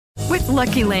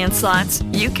Lucky Land Slots,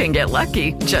 you can get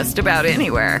lucky just about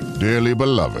anywhere. Dearly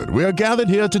beloved, we are gathered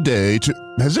here today to...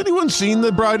 Has anyone seen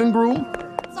the bride and groom?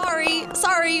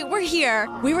 Sorry, we're here.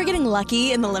 We were getting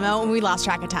lucky in the limo and we lost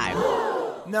track of time.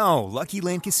 No, Lucky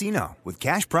Land Casino, with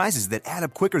cash prizes that add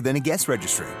up quicker than a guest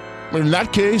registry. In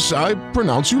that case, I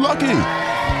pronounce you lucky.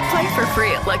 Play for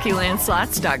free at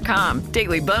LuckyLandSlots.com.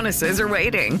 Daily bonuses are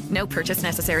waiting. No purchase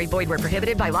necessary. Void where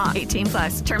prohibited by law. 18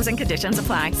 plus. Terms and conditions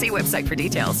apply. See website for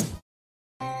details.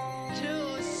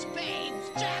 Two spades,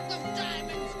 jack of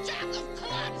diamonds, jack of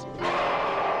clubs.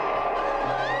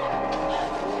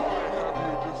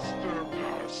 Disturbed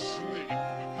our sleep,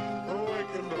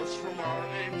 awakened us from our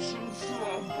ancient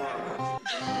slumber.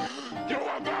 You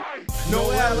are mine.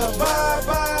 No alibi,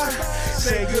 bye.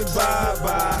 Say goodbye,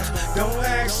 bye. Don't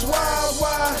ask why.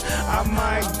 I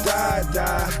might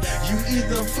die. You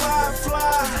either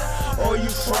fly, or you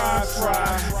fry.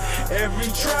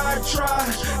 Every try.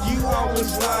 You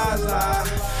always lie.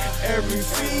 Every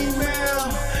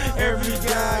female, every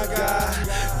guy.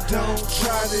 Don't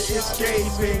try to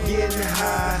escape and get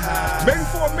high. Maybe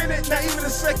for a minute, not even a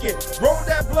second. Roll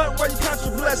that blunt while you count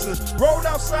your blessings. Rolled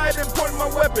outside and pointed my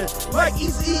weapon. Like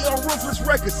Easy E on Ruthless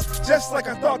Records. Just like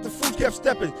I thought, the food kept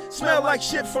stepping. Smell like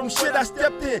shit from shit I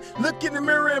stepped in. Look in the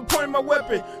mirror and point my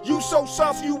weapon. You so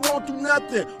soft you won't do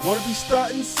nothing. Wanna be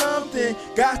starting something.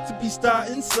 Got to be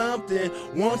starting something.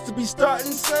 Wants to be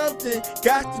starting something.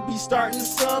 Got to be starting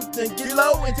something. Get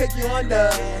low and take you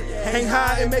under. Hang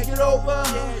high and make it over.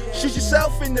 Shoot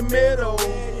yourself in the middle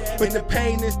when the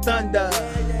pain is thunder.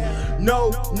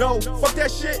 No, fuck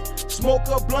that shit. Smoke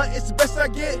a blunt, it's the best I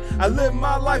get. I live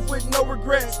my life with no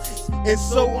regrets. And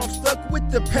so I'm stuck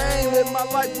with the pain. Live my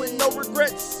life with no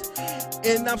regrets.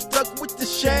 And I'm stuck with the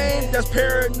shame. That's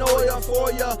paranoia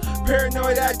for ya.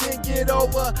 Paranoia I didn't get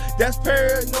over. That's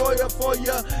paranoia for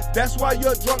ya. That's why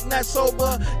you're drunk, not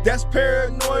sober. That's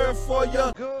paranoia for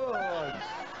ya. Good.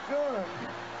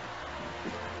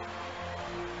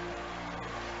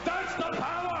 That's the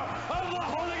power of the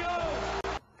Holy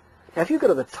Ghost. Now, if you go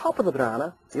to the top of the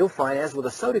banana, you'll find, as with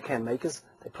the soda can makers,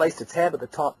 they placed a tab at the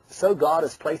top. So God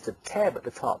has placed a tab at the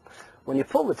top. When you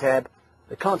pull the tab,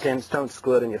 the contents don't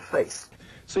squirt in your face.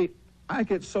 See, I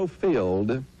get so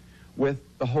filled with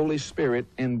the Holy Spirit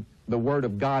and the Word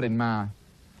of God in my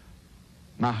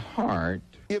heart.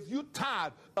 If you're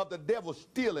tired of the devil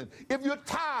stealing, if you're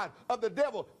tired of the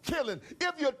devil killing,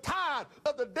 if you're tired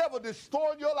of the devil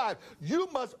destroying your life, you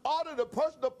must order the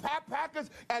personal package,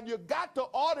 and you got to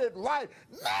order it right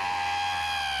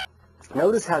now.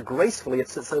 Notice how gracefully it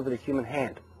sits over the human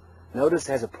hand. Notice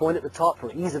it has a point at the top for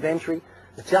ease of entry.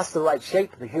 It's just the right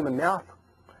shape for the human mouth.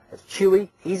 It's chewy,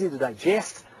 easy to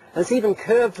digest, and it's even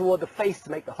curved toward the face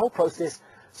to make the whole process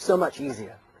so much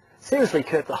easier. Seriously,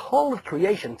 Kurt, the whole of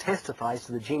creation testifies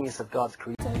to the genius of God's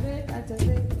creation.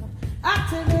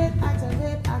 Activate.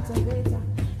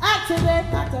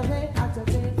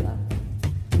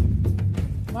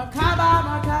 Makaba.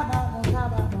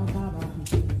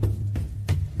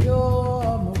 Your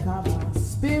Makaba.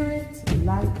 Spirit,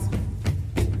 light,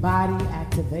 body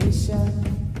activation.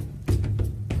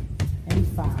 And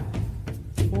 5,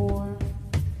 4,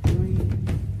 3,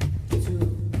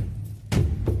 2.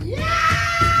 Yeah!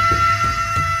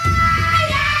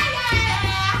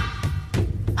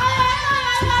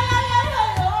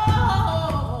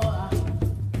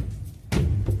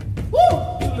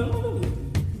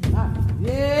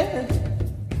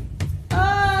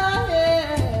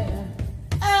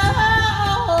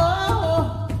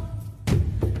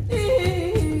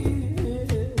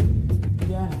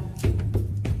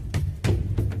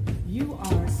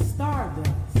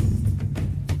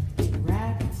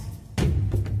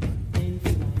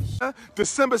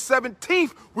 December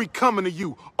 17th, we coming to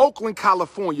you. Oakland,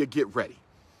 California, get ready.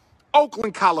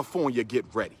 Oakland, California, get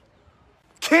ready.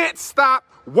 Can't stop,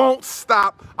 won't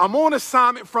stop. I'm on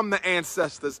assignment from the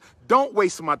ancestors. Don't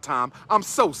waste my time. I'm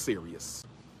so serious.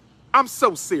 I'm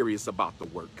so serious about the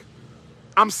work.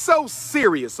 I'm so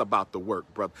serious about the work,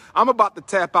 brother. I'm about to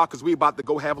tap out because we about to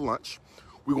go have lunch.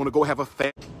 We're going to go have a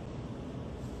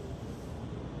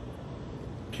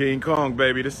King Kong,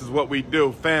 baby. This is what we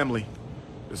do, family.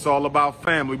 It's all about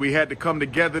family. We had to come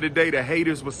together today. The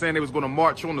haters were saying they was going to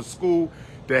march on the school.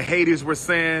 The haters were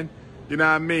saying, you know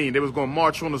what I mean? They was going to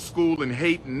march on the school and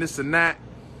hate and this and that.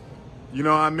 You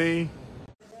know what I mean?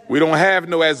 We don't have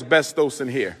no asbestos in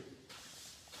here.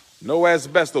 No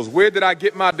asbestos. Where did I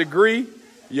get my degree?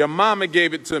 Your mama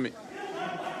gave it to me.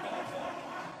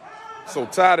 So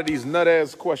tired of these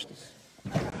nut-ass questions.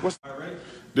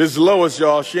 This is Lois,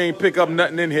 y'all. She ain't pick up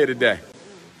nothing in here today.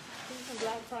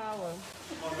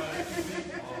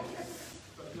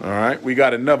 All right, we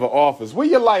got another office. Where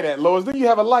your light at, Lois? Do you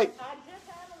have a light? I just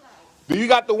have a light. Do you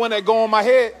got the one that go on my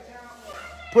head?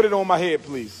 Put it on my head,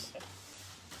 please.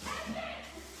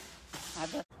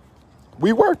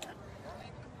 We working.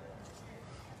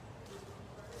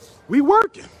 We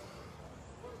working.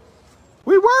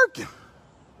 We working.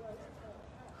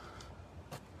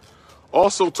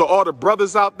 Also, to all the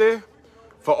brothers out there,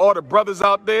 we're going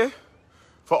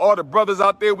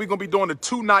to be doing a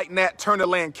 2-night Nat Turner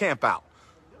Land camp out.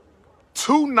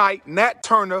 2-night Nat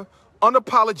Turner,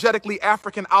 unapologetically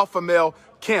African alpha male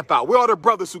camp out. Where are the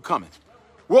brothers who coming?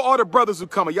 Where are the brothers who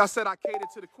coming? Y'all said I cater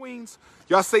to the queens.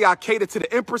 Y'all say I cater to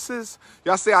the empresses.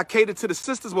 Y'all say I cater to the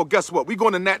sisters. Well, guess what? We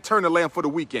going to Nat Turner Land for the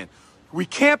weekend. We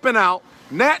camping out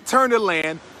Nat Turner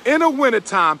Land in the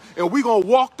wintertime, and we gonna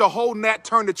walk the whole Nat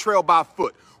Turner Trail by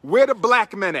foot. Where the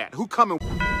black men at? Who coming?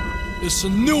 It's a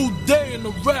new day in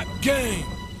the rap game.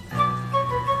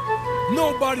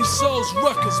 Nobody sells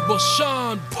records but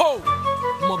Sean Poe,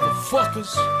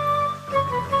 motherfuckers.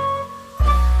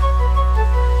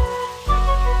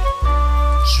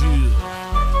 Chill.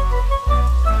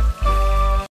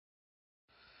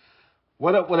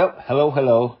 What up, what up? Hello,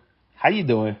 hello. How you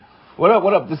doing? What up,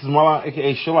 what up? This is Marlon,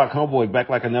 a.k.a. Sherlock Homeboy, back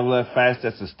like I never left, fast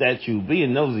as a statue,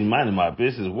 being nosy, minding my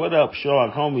business. What up,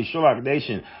 Sherlock Homie, Sherlock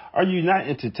Nation? Are you not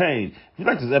entertained? If you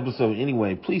like this episode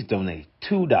anyway, please donate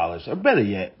 $2, or better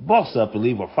yet, boss up and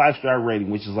leave a 5-star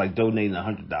rating, which is like donating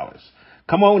 $100.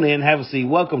 Come on in, have a seat.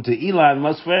 Welcome to Elon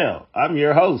Musk Fail. I'm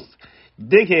your host.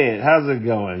 Dickhead, how's it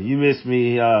going? You missed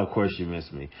me? Of course you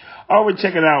missed me. Oh, we're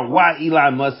checking out why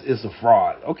Elon Musk is a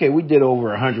fraud. Okay, we did over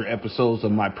 100 episodes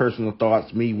of my personal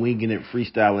thoughts, me winging it,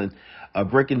 freestyling,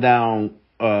 breaking down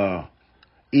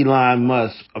Elon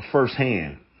Musk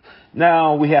firsthand.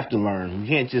 Now we have to learn. We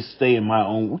can't just stay in our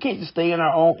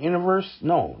own universe.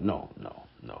 No.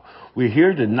 We're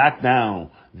here to knock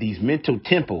down these mental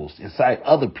temples inside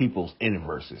other people's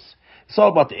universes. It's all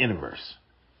about the universe.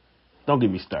 Don't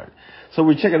get me started. So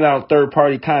we're checking out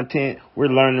third-party content. We're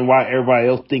learning why everybody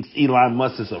else thinks Elon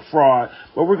Musk is a fraud,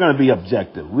 but we're going to be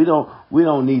objective. We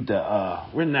don't need to,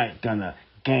 we're not going to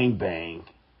gangbang.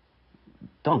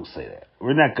 Don't say that.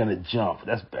 We're not going to jump.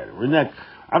 That's better.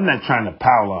 I'm not trying to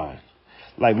power line.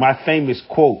 Like my famous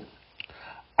quote,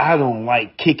 I don't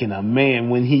like kicking a man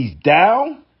when he's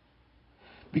down,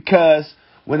 because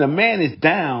when a man is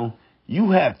down,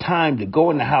 you have time to go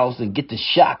in the house and get the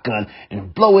shotgun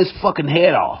and blow his fucking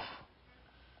head off.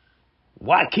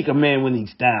 Why kick a man when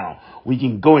he's down? We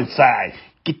can go inside,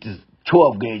 get the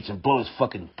 12 gauge and blow his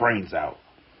fucking brains out.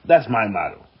 That's my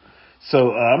motto.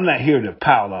 So I'm not here to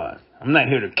pile on. I'm not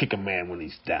here to kick a man when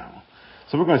he's down.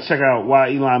 So we're going to check out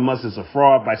why Elon Musk is a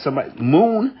fraud by somebody.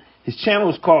 Moon, his channel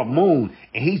is called Moon,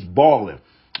 and he's balling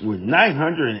with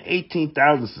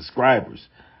 918,000 subscribers.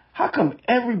 How come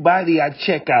everybody I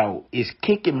check out is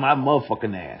kicking my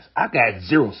motherfucking ass? I got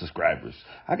 0 subscribers.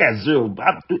 I got 0.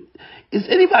 Is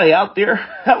anybody out there?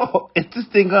 Hello? Is this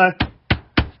thing on?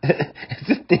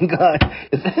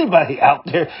 Is anybody out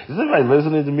there? Is anybody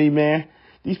listening to me, man?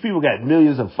 These people got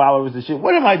millions of followers and shit.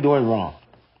 What am I doing wrong?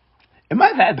 Am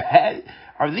I that bad?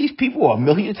 Are these people a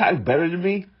million times better than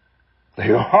me?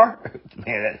 They are?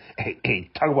 Man, hey,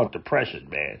 talk about depression,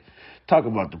 man. Talk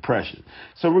about depression.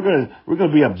 So we're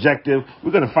gonna be objective.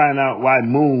 We're gonna find out why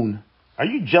Moon. Are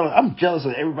you jealous? I'm jealous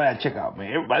of everybody I check out,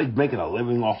 man. Everybody's making a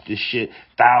living off this shit.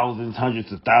 Thousands,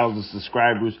 hundreds of thousands of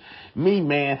subscribers. Me,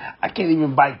 man, I can't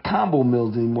even buy combo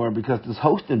meals anymore because this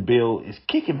hosting bill is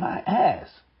kicking my ass.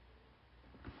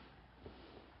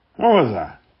 Where was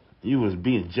I? You was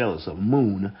being jealous of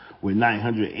Moon with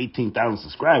 918,000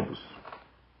 subscribers.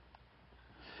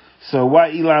 So why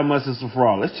Elon Musk is a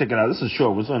fraud? Let's check it out. This is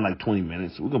short. It's only like 20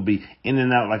 minutes. We're going to be in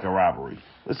and out like a robbery.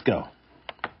 Let's go.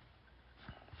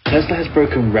 Tesla has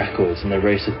broken records in the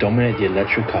race to dominate the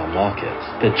electric car market.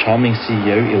 Their charming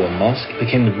CEO, Elon Musk,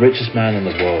 became the richest man in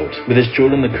the world, with his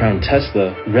jewel in the crown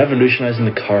Tesla revolutionizing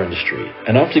the car industry.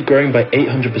 And after growing by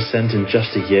 800% in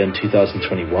just a year in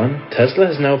 2021, Tesla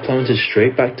has now plummeted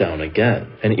straight back down again.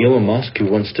 And Elon Musk,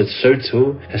 who once stood so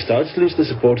tall, has started to lose the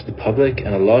support of the public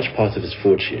and a large part of his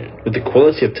fortune, with the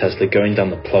quality of Tesla going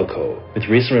down the plug hole, with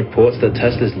recent reports that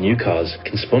Tesla's new cars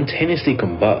can spontaneously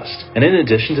combust. And in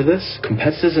addition to this,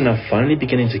 competitors are now finally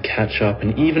beginning to catch up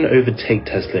and even overtake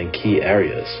Tesla in key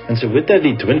areas. And so with their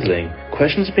lead dwindling,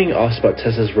 questions are being asked about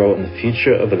Tesla's role in the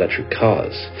future of electric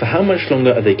cars. For how much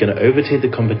longer are they going to overtake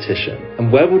the competition?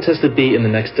 And where will Tesla be in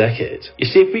the next decade? You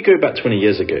see, if we go back 20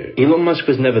 years ago, Elon Musk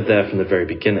was never there from the very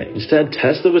beginning. Instead,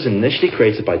 Tesla was initially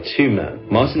created by two men,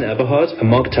 Martin Eberhard and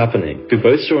Mark Tappening, who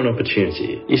both saw an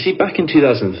opportunity. You see, back in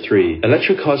 2003,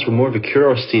 electric cars were more of a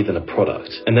curiosity than a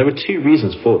product, and there were two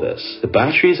reasons for this: the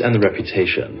batteries and the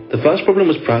reputation. The first problem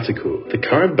was practical. The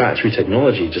current battery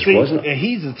technology just wasn't... And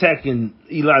he's attacking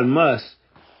Elon Musk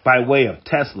by way of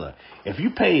Tesla. If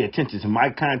you pay attention to my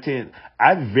content,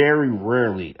 I very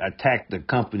rarely attack the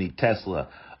company Tesla,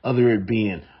 other than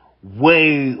being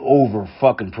way over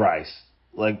fucking price.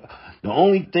 Like, the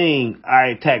only thing I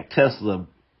attack Tesla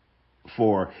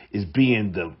for is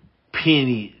being the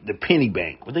penny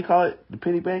bank. What they call it? The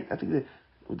penny bank? I think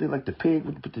they like the pig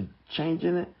with put the change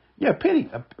in it. Yeah,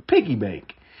 a piggy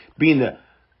bank. Being the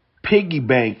piggy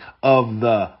bank of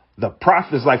the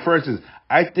profits. Like, for instance,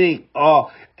 I think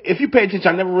if you pay attention,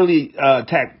 I never really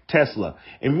attack Tesla.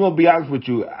 And if you want to be honest with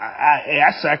you,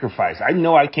 I sacrifice. I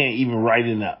know I can't even ride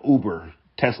in a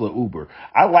Tesla Uber.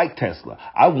 I like Tesla.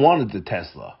 I wanted the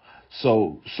Tesla.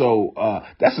 So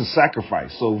that's a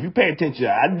sacrifice. So if you pay attention,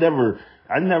 I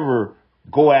never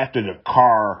go after the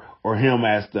car or him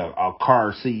as the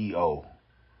car CEO.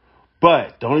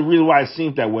 But the only reason why it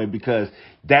seems that way, because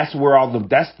that's where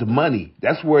that's the money.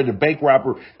 That's where the bank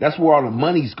robber, that's where all the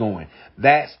money's going.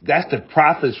 That's the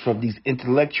profits from these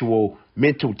intellectual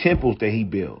mental temples that he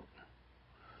built.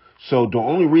 So the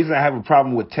only reason I have a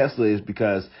problem with Tesla is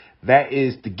because that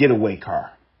is the getaway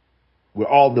car with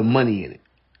all the money in it.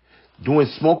 Doing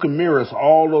smoke and mirrors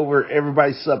all over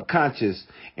everybody's subconscious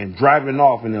and driving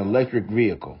off in an electric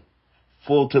vehicle.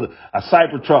 A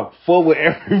Cybertruck full with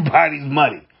everybody's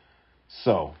money.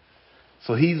 So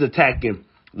he's attacking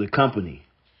the company.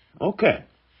 Okay.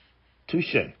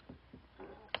 Touche.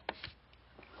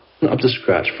 Up to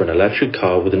scratch for an electric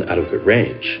car with an adequate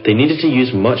range. They needed to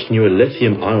use much newer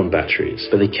lithium-ion batteries,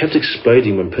 but they kept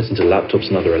exploding when put into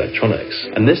laptops and other electronics.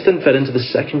 And this then fed into the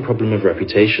second problem of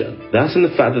reputation. That's in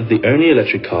the fact that the only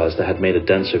electric cars that had made a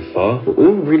dent so far were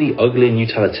all really ugly and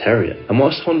utilitarian. And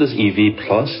whilst Honda's EV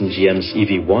Plus and GM's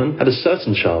EV1 had a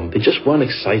certain charm, they just weren't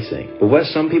exciting. But where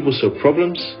some people saw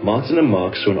problems, Martin and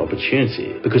Mark saw an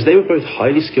opportunity, because they were both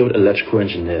highly skilled electrical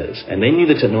engineers, and they knew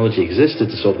the technology existed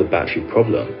to solve the battery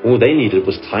problem. All they needed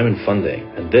was time and funding,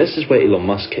 and this is where Elon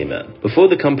Musk came in.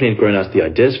 Before the company had grown out of the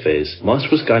ideas phase,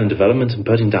 Musk was guiding development and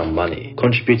putting down money,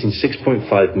 contributing $6.5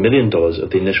 million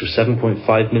of the initial $7.5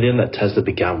 million that Tesla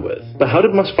began with. But how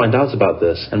did Musk find out about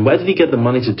this, and where did he get the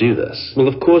money to do this?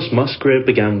 Well, of course, Musk's career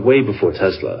began way before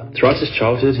Tesla. Throughout his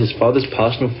childhood, his father's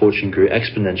personal fortune grew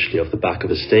exponentially off the back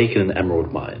of a stake in an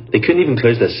emerald mine. They couldn't even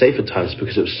close their safe at times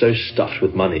because it was so stuffed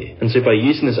with money. And so by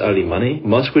using this early money,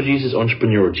 Musk would use his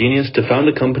entrepreneurial genius to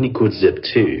found a company called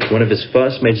Zip2, one of his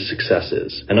first major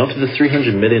successes. And after the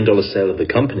 $300 million sale of the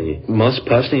company, Musk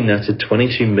personally netted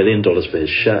 $22 million for his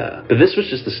share. But this was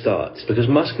just the start, because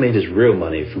Musk made his real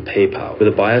money from PayPal, with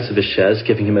a buyout of his shares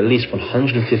giving him at least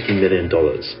 $150 million,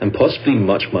 and possibly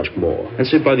much, much more. And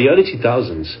so by the early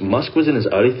 2000s, Musk was in his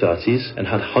early 30s and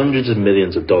had hundreds of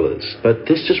millions of dollars. But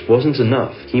this just wasn't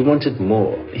enough. He wanted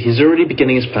more. He's already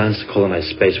beginning his plans to colonize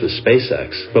space with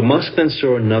SpaceX, but Musk then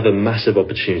saw another massive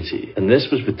opportunity, and this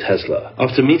was with Tesla.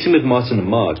 After meeting with Martin and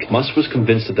Mark, Musk was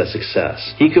convinced of their success.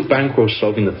 He could bankroll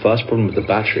solving the first problem with the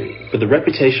battery, but the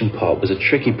reputation part was a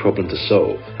tricky problem to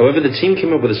solve. However, the team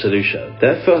came up with a solution.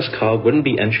 Their first car wouldn't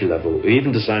be entry-level or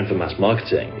even designed for mass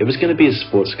marketing. It was going to be a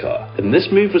sports car. And this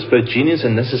move was both genius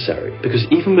and necessary, because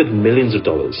even with millions of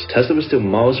dollars, Tesla was still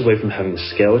miles away from having the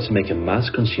scale to make a mass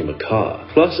consumer car.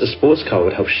 Plus, a sports car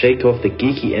would help shake off the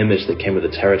geeky image that came with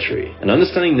the territory. And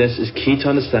understanding this is key to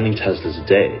understanding Tesla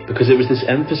today, because it was this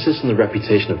emphasis on the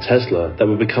reputation of Tesla that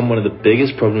would become one of the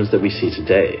biggest problems that we see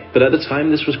today. But at the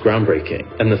time, this was groundbreaking,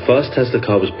 and the first Tesla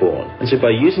car was born. And so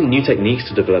by using new techniques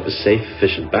to develop a safe,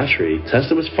 efficient battery,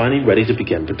 Tesla was finally ready to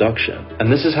begin production.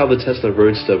 And this is how the Tesla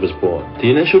Roadster was born.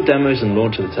 The initial demos and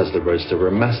launch of the Tesla Roadster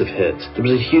were a massive hit. There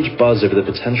was a huge buzz over the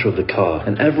potential of the car,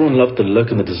 and everyone loved the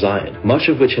look and the design, much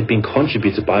of which had been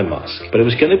contributed by Musk. But it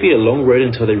was going to be a long road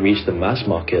until they reached the mass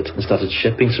market and started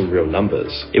shipping some real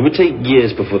numbers. It would take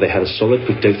years before they had a solid,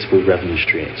 predictable revenue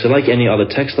stream. So like any other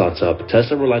tech startup,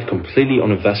 Tesla relied completely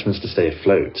on investments to stay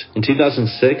afloat. In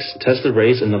 2006, Tesla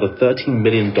raised another $13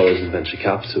 million in venture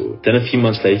capital. Then a few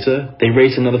months later, they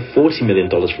raised another $40 million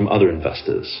from other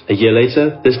investors. A year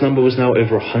later, this number was now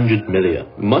over $100 million.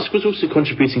 Musk was also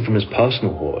contributing from his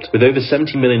personal hoard, with over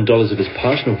 $70 million of his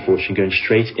personal fortune going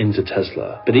straight into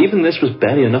Tesla. But even this was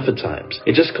barely enough at times.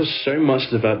 It just cost so much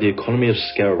to develop the economy of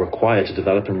scale required to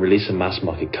develop and release a mass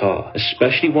market car,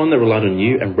 especially one that relied on on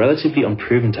new and relatively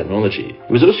unproven technology.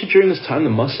 It was also during this time that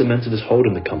Musk cemented his hold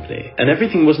on the company, and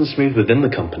everything wasn't smooth within the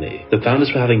company. The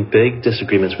founders were having big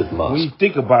disagreements with Musk. When you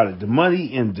think about it, the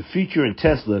money and the future in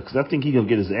Tesla, because I think he's going to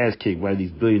get his ass kicked by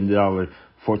these billion-dollar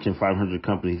Fortune 500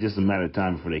 companies, just a matter of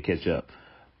time before they catch up.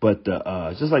 But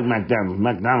just like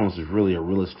McDonald's is really a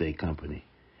real estate company.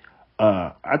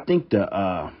 I think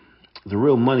the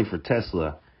real money for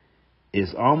Tesla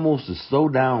is almost to slow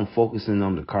down focusing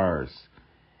on the cars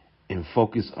and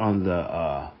focus on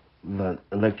the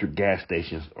electric gas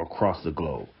stations across the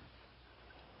globe.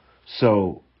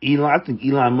 So I think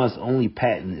Elon Musk's only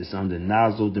patent is on the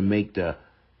nozzle to make the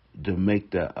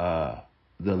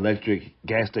electric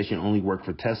gas station only work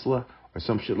for Tesla or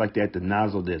some shit like that. The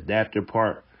nozzle, the adapter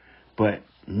part, but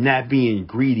not being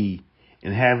greedy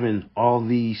and having all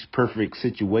these perfect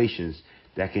situations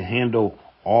that can handle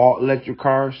all electric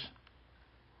cars,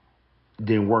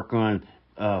 then work on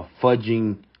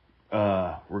fudging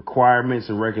requirements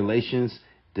and regulations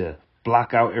to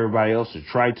block out everybody else or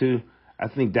try to. I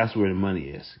think that's where the money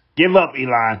is. Give up,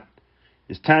 Elon.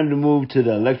 It's time to move to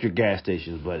the electric gas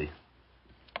stations, buddy.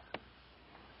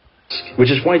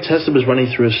 Which is why Tesla was running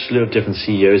through a slew of different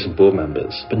CEOs and board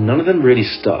members, but none of them really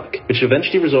stuck, which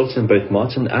eventually resulted in both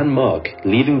Martin and Mark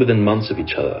leaving within months of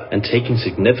each other and taking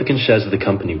significant shares of the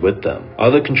company with them.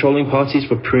 Other controlling parties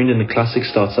were pruned in the classic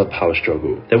startup power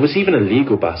struggle. There was even a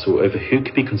legal battle over who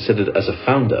could be considered as a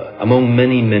founder, among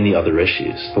many other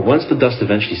issues. But once the dust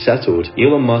eventually settled,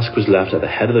 Elon Musk was left at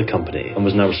the head of the company and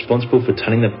was now responsible for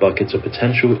turning their buckets of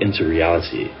potential into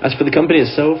reality. As for the company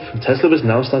itself, Tesla was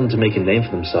now starting to make a name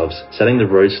for themselves, selling the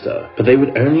Roadster, but they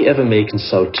would only ever make and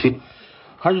sell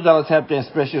 $100 Tap Dance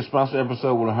special sponsor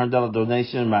episode with a $100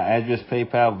 donation. My address,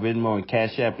 PayPal, Venmo, and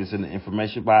Cash App is in the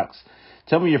information box.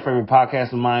 Tell me your favorite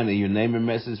podcast of mine, and your name and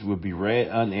message will be read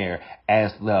on air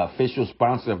as the official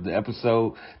sponsor of the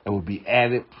episode that will be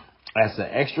added as an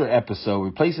extra episode,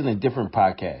 replacing a different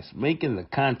podcast, making the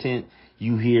content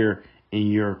you hear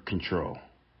in your control.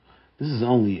 This is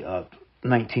only a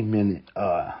 19-minute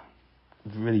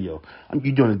video.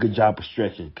 You're doing a good job of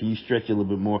stretching. Can you stretch a little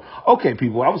bit more? Okay,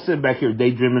 people, I was sitting back here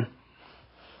daydreaming,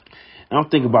 and I'm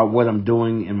thinking about what I'm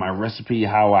doing in my recipe,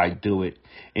 how I do it.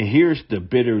 And here's the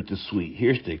bitter with the sweet.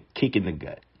 Here's the kick in the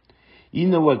gut. You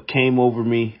know what came over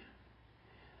me?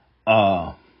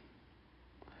 That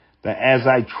as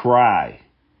I try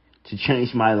to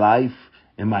change my life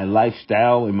and my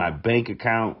lifestyle and my bank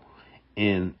account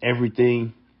and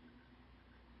everything,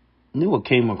 knew what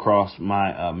came across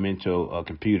my mental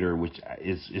computer, which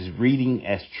is reading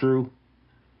as true.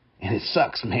 And it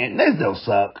sucks, man. That don't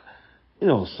suck. It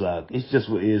don't suck. It's just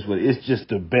what it is. It's just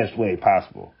the best way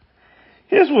possible.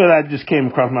 Here's what I just came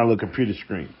across my little computer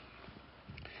screen.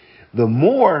 The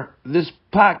more this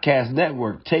podcast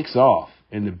network takes off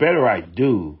and the better I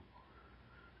do,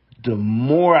 the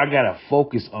more I got to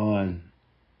focus on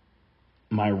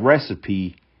my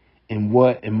recipe and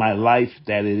what in my life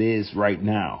that it is right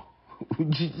now.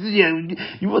 Yeah,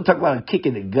 you want to talk about a kick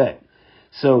in the gut.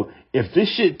 So if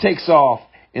this shit takes off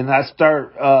and I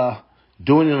start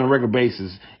doing it on a regular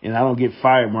basis and I don't get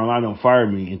fired, Marlon don't fire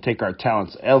me and take our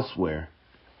talents elsewhere,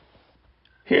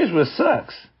 here's what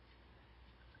sucks.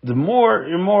 The more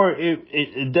and more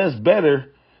it does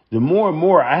better, the more and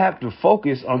more I have to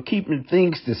focus on keeping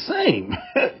things the same.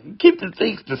 Keeping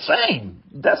things the same.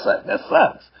 That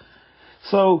sucks.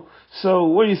 So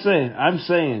what are you saying? I'm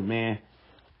saying, man,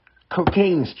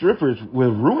 cocaine and strippers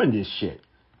will ruin this shit.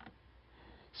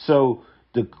 So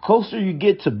the closer you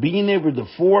get to being able to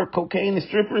afford cocaine and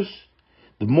strippers,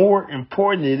 the more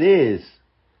important it is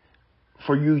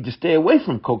for you to stay away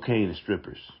from cocaine and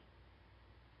strippers.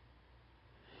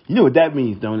 You know what that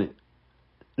means, don't it?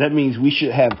 That means we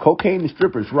should have cocaine and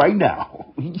strippers right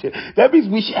now. That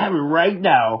means we should have it right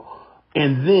now,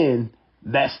 and then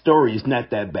that story is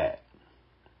not that bad.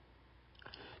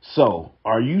 So,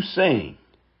 are you saying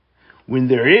when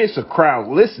there is a crowd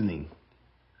listening,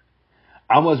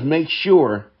 I must make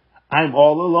sure I'm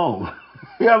all alone?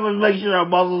 I must make sure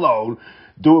I'm all alone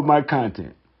doing my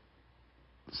content.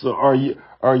 So, are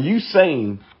you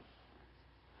saying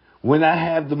when I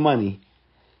have the money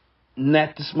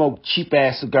not to smoke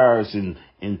cheap-ass cigars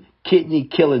and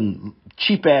kidney-killing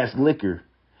cheap-ass liquor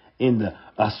in the...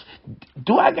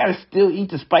 do I got to still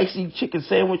eat the spicy chicken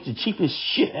sandwich, the cheapest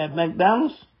shit at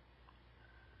McDonald's?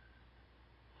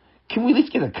 Can we at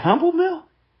least get a combo meal?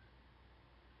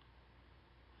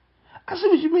 I see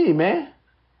what you mean, man.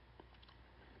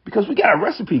 Because we got a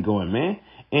recipe going, man.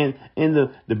 And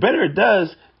the better it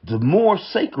does, the more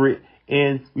sacred,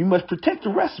 and we must protect the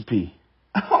recipe.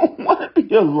 I don't want to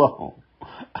be alone.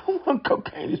 I want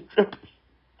cocaine and strippers.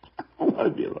 I don't want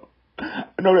to be alone.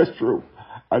 I know that's true.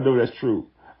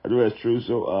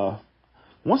 So,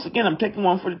 once again, I'm taking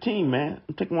one for the team, man.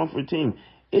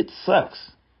 It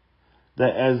sucks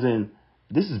that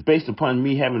this is based upon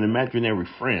me having imaginary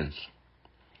friends.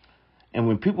 And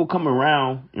when people come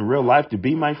around in real life to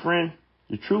be my friend,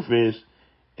 the truth is,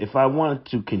 if I wanted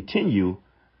to continue,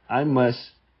 I must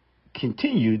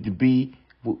continue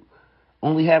to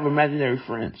only have imaginary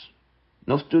friends.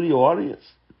 No studio audience.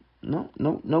 No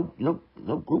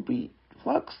groupie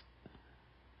fucks.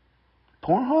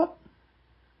 Pornhub.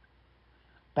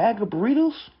 Bag of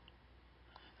burritos.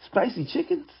 Spicy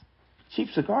chickens. Cheap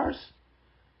cigars.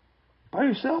 By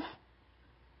yourself.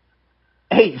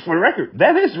 Hey, for the record,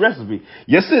 that is the recipe.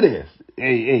 Yes, it is.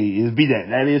 Hey, it'll be that.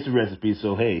 That is the recipe.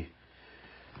 So, hey.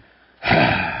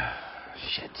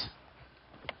 Shit.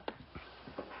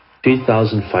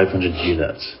 2,500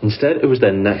 units. Instead, it was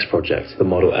their next project, the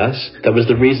Model S, that was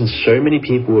the reason so many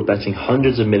people were betting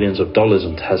hundreds of millions of dollars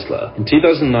on Tesla. In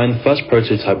 2009, the first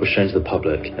prototype was shown to the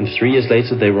public, and 3 years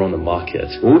later they were on the market,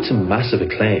 all to massive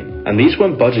acclaim. And these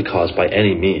weren't budget cars by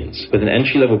any means, with an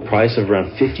entry-level price of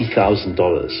around $50,000,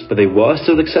 but they were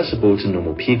still accessible to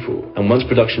normal people. And once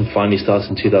production finally started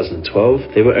in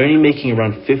 2012, they were only making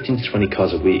around 15 to 20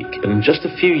 cars a week. But in just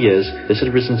a few years, this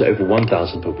had risen to over 1,000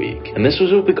 per week. And this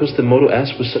was all because the Model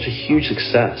S was such a huge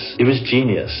success. It was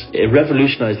genius. It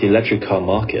revolutionized the electric car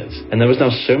market, and there was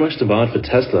now so much demand for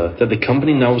Tesla that the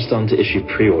company now was starting to issue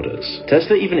pre-orders.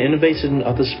 Tesla even innovated in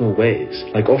other small ways,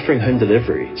 like offering home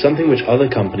delivery, something which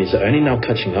other companies are only now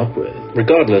catching up with.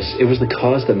 Regardless, it was the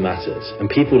cars that mattered,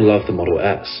 and people loved the Model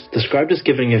S, described as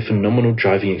giving a phenomenal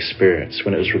driving experience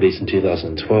when it was released in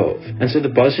 2012. And so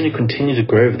the buzz only continued to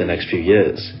grow over the next few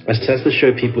years, as Tesla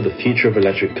showed people the future of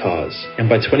electric cars. And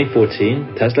by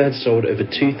 2014, Tesla had sold over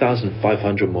 2,500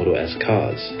 Model S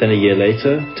cars. Then a year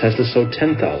later, Tesla sold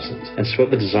 10,000 and swept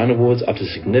the design awards after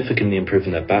significantly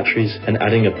improving their batteries and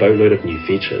adding a boatload of new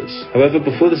features. However,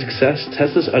 before the success,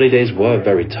 Tesla's early days were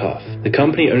very tough. The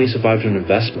company only survived on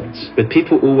investments, with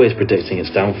people always predicting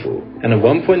its downfall. And at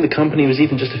one point, the company was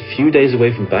even just a few days away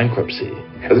from bankruptcy.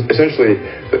 Essentially,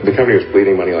 the company was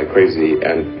bleeding money like crazy,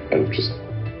 and just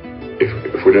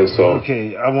if we didn't solve...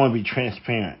 Okay, I want to be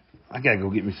transparent. I gotta go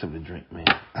get me something to drink, man.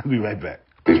 I'll be right back.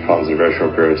 These problems in a very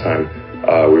short period of time,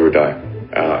 we would die.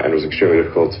 And it was extremely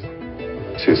difficult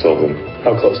to solve them.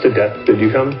 How close to death did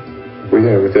you come?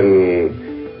 Within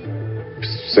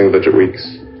single-digit weeks.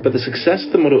 But the success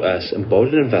of the Model S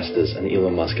emboldened investors and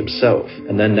Elon Musk himself,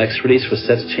 and their next release was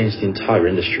set to change the entire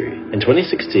industry. In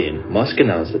 2016, Musk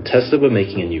announced that Tesla were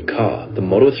making a new car, the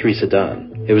Model 3 sedan.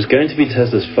 It was going to be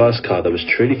Tesla's first car that was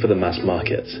truly for the mass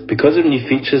market. Because of new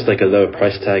features like a lower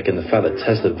price tag and the fact that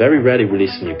Tesla very rarely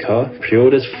released a new car,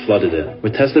 pre-orders flooded in,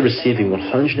 with Tesla receiving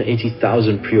 180,000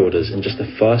 pre-orders in just the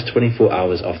first 24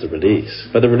 hours after release.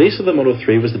 But the release of the Model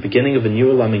 3 was the beginning of a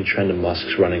new alarming trend in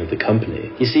Musk's running of the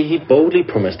company. You see, he boldly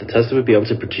promised that Tesla would be able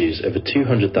to produce over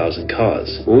 200,000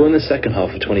 cars, all in the second half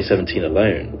of 2017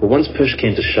 alone. But once push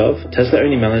came to shove, Tesla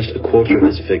only managed a quarter of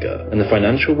this figure, and the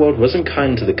financial world wasn't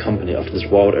kind to the company after this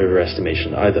wild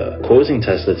overestimation either, causing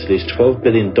Tesla to lose $12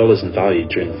 billion in value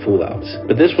during the fallout.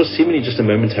 But this was seemingly just a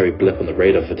momentary blip on the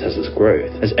radar for Tesla's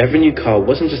growth, as every new car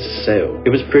wasn't just a sale,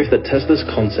 it was proof that Tesla's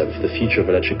concept for the future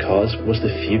of electric cars was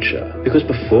the future. Because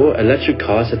before, electric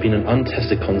cars had been an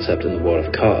untested concept in the world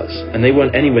of cars, and they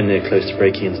weren't anywhere near close to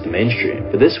breaking into the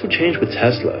mainstream. But this would change with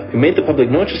Tesla, who made the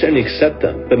public not just only accept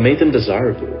them, but made them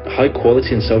desirable. High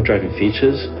quality and self-driving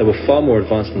features that were far more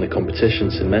advanced than the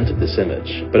competition cemented this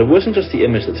image. But it wasn't just the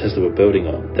image that Tesla were building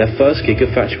on. Their first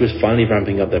Gigafactory was finally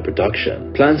ramping up their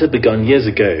production. Plans had begun years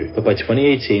ago, but by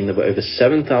 2018 there were over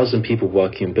 7,000 people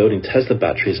working on building Tesla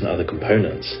batteries and other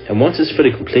components. And once it's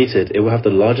fully completed, it will have the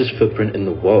largest footprint in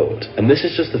the world. And this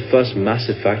is just the first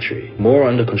massive factory. More are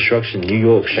under construction in New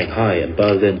York, Shanghai, and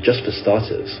Berlin just for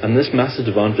starters. And this massive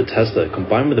demand for Tesla,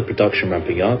 combined with the production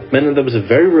ramping up, meant that there was a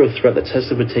very real threat that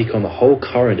Tesla would take on the whole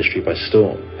car industry by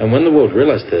storm. And when the world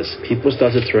realized this, people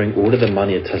started throwing all of their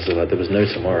money at Tesla like there was no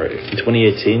tomorrow. In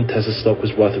 2018, Tesla's stock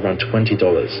was worth around $20,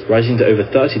 rising to over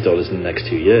 $30 in the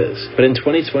next 2 years. But in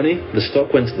 2020, the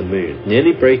stock went to the moon,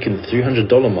 nearly breaking the $300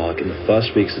 mark in the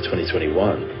first weeks of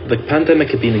 2021. The pandemic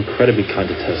had been incredibly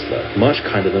kind to Tesla, much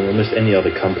kinder than almost any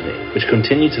other company, which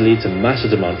continued to lead to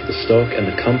massive demand for the stock and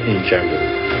the company in general.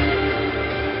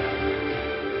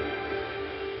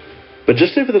 But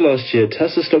just over the last year,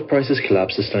 Tesla stock prices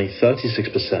collapsed a stunning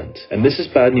 36%. And this is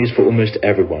bad news for almost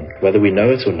everyone, whether we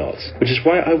know it or not. Which is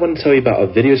why I want to tell you about our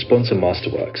video sponsor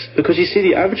Masterworks. Because you see,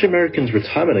 the average American's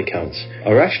retirement accounts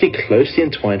are actually closely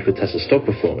entwined with Tesla stock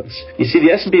performance. You see,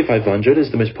 the S&P 500 is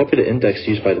the most popular index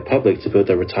used by the public to build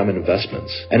their retirement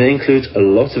investments. And it includes a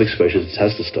lot of exposure to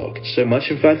Tesla stock. So much,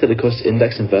 in fact, that it costs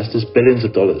index investors billions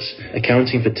of dollars,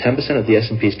 accounting for 10% of the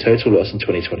S&P's total loss in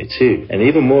 2022. And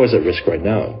even more is at risk right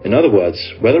now. In other words,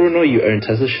 whether or not you own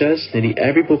Tesla shares, nearly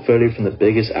every portfolio from the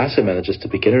biggest asset managers to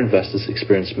beginner investors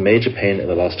experienced major pain in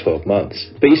the last 12 months.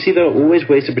 But you see, there are always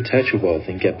ways to protect your wealth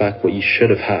and get back what you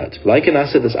should have had. Like an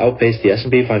asset that's outpaced the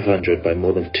S&P 500 by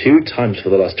more than 2 times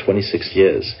for the last 26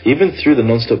 years, even through the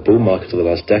non-stop bull market of the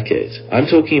last decade. I'm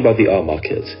talking about the R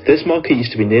market. This market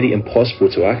used to be nearly impossible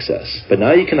to access, but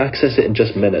now you can access it in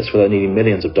just minutes without needing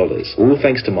millions of dollars, all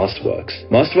thanks to Masterworks.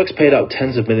 Masterworks paid out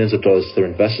tens of millions of dollars to their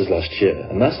investors last year,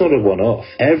 and that's not a one-off.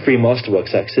 Every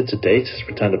Masterworks exit to date has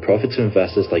returned a profit to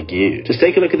investors like you. Just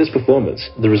take a look at this performance.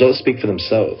 The results speak for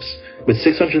themselves. With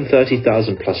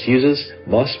 630,000 plus users,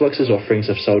 Masterworks' offerings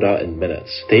have sold out in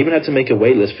minutes. They even had to make a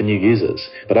waitlist for new users,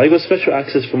 but I got special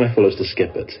access for my followers to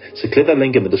skip it, so click that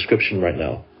link in the description right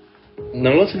now.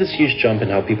 Now, lots of this huge jump in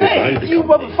how people value the you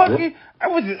company. Motherfucker! I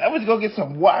was gonna get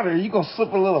some water. You gonna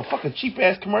slip a little fucking cheap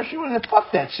ass commercial and then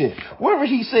fuck that shit. Wherever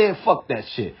he said, fuck that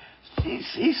shit.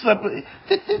 He slept.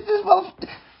 This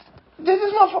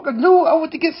motherfucker knew I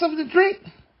went to get something to drink.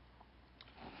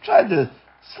 Tried to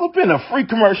slip in a free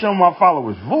commercial on my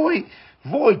followers.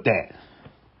 Void that.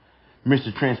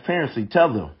 Mr. Transparency,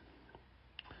 tell them.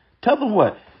 Tell them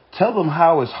what? Tell them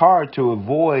how it's hard to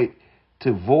avoid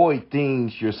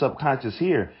things your subconscious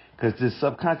hear, because this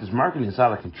subconscious marketing is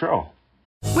out of control.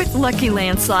 With Lucky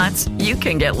Land Slots, you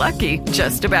can get lucky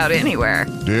just about anywhere.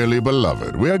 Dearly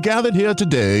beloved, we are gathered here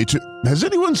today to... Has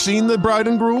anyone seen the bride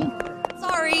and groom?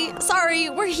 Sorry,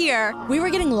 we're here. We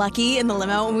were getting lucky in the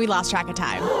limo and we lost track of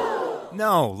time.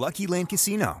 No, Lucky Land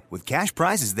Casino, with cash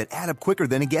prizes that add up quicker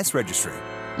than a guest registry.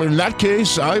 In that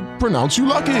case, I pronounce you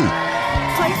lucky.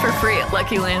 Play for free at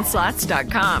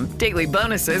LuckyLandSlots.com. Daily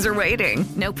bonuses are waiting.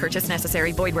 No purchase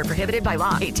necessary. Void where prohibited by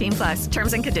law. 18 plus.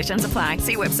 Terms and conditions apply.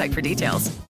 See website for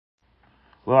details.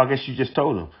 Well, I guess you just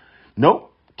told them.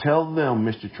 Nope. Tell them,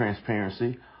 Mr.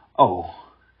 Transparency. Oh,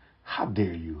 how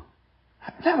dare you?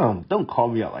 Don't call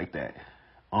me out like that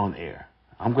on air.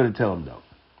 I'm going to tell them, though.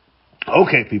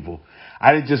 Okay, people.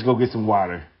 I didn't just go get some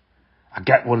water. I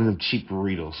got one of them cheap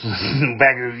burritos.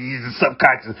 Back in the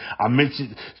subconscious, I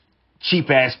mentioned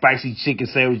cheap-ass spicy chicken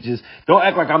sandwiches. Don't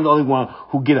act like I'm the only one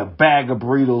who get a bag of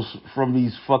burritos from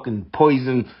these fucking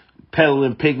poison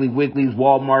peddling Piggly Wigglies,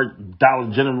 Walmart,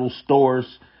 Dollar General stores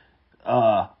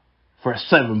for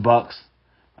 $7.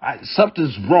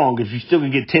 Something's wrong if you still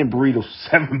can get 10 burritos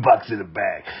for $7 in a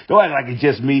bag. Don't act like it's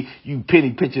just me, you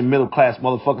penny pinching middle-class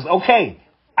motherfuckers. Okay,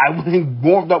 I went and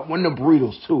warmed up one of them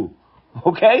burritos, too.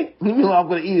 Okay? Leave me alone. I'm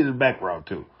going to eat it in the background,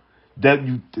 too.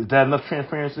 Is that enough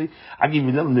transparency? I give you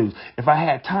another news. If I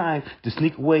had time to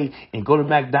sneak away and go to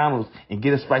McDonald's and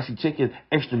get a spicy chicken,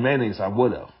 extra mayonnaise, I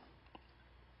would have.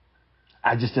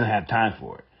 I just didn't have time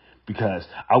for it because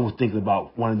I was thinking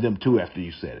about one of them, too, after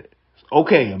you said it.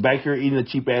 Okay, I'm back here eating a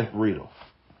cheap-ass burrito.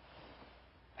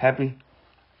 Happy?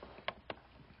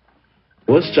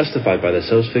 Was justified by their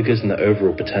sales figures and their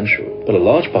overall potential, but a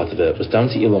large part of it was down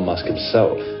to Elon Musk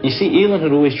himself. You see, Elon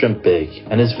had always dreamt big,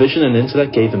 and his vision and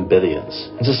intellect gave him billions.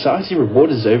 And society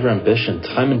rewarded his overambition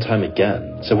time and time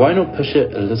again, so why not push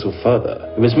it a little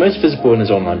further? It was most visible in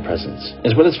his online presence.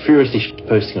 As well as furiously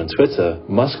posting on Twitter,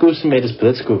 Musk also made his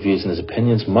political views and his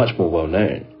opinions much more well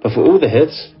known. But for all the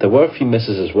hits, there were a few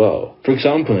misses as well. For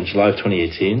example, in July of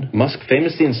 2018, Musk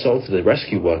famously insulted a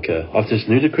rescue worker after his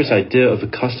ludicrous idea of a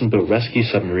custom-built rescue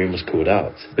submarine was called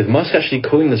out, with Musk actually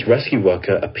calling this rescue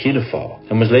worker a pedophile,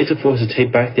 and was later forced to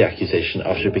take back the accusation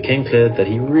after it became clear that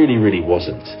he really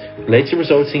wasn't, later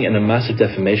resulting in a massive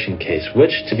defamation case,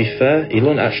 which, to be fair,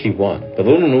 Elon actually won. But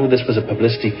all in all, this was a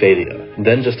publicity failure. And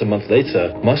then just a month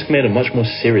later, Musk made a much more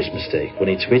serious mistake when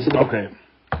he tweeted... Okay,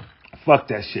 fuck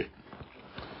that shit.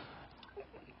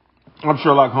 I'm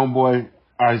sure, like homeboy,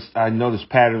 I notice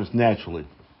patterns naturally.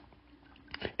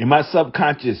 In my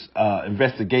subconscious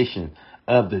investigation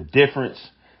of the difference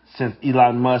since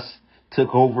Elon Musk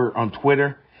took over on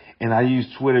Twitter, and I use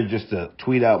Twitter just to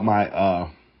tweet out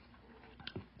my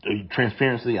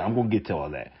transparency. I'm going to get to all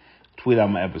that. Tweet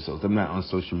out my episodes. I'm not on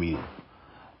social media.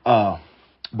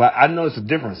 But I noticed a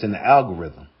difference in the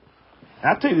algorithm.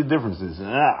 And I'll tell you the differences. And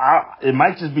it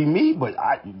might just be me, but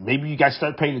maybe you guys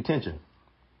start paying attention.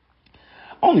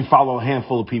 I only follow a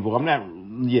handful of people. I'm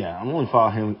only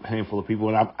following a handful of people,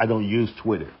 and I don't use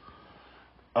Twitter.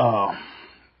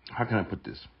 how can I put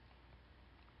this?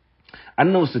 I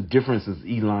noticed a difference as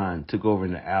Elon took over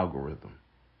in the algorithm,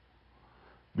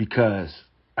 because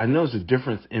I noticed a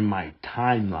difference in my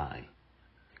timeline,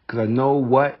 because I know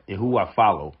what and who I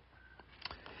follow.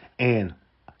 And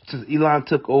since Elon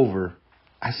took over,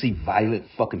 I see violent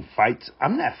fucking fights.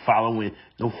 I'm not following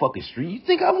no fucking street. You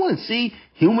think I want to see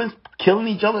humans killing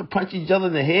each other, punching each other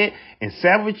in the head, and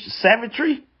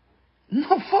savagery?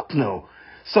 No, fuck no.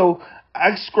 So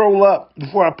I scroll up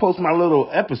before I post my little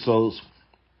episodes.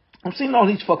 I'm seeing all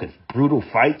these fucking brutal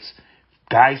fights.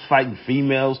 Guys fighting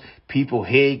females, people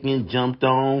head getting jumped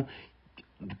on,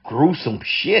 gruesome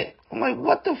shit. I'm like,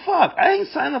 what the fuck? I ain't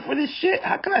signed up for this shit.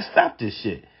 How can I stop this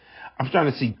shit? I'm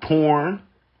trying to see porn.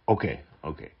 Okay,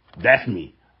 that's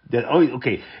me.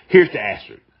 Okay, here's the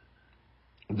asterisk.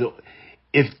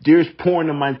 If there's porn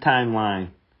in my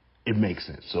timeline, it makes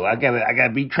sense. So I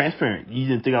gotta be transparent. You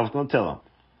didn't think I was gonna tell them.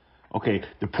 Okay,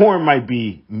 the porn might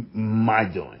be my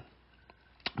doing.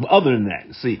 But other than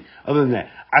that,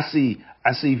 I see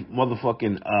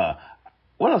motherfucking,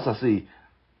 what else I see?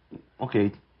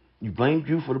 Okay, you blamed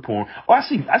you for the porn. Oh, I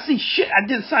see shit I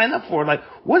didn't sign up for. Like,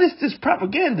 what is this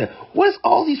propaganda? What is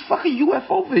all these fucking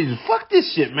UFO videos? Fuck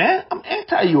this shit, man. I'm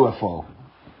anti-UFO.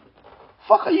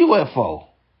 Fuck a UFO.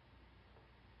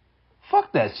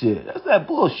 Fuck that shit. That's that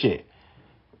bullshit.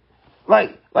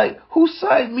 Like, who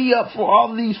signed me up for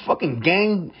all these fucking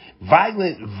gang,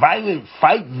 violent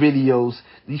fight videos?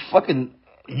 These fucking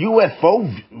UFO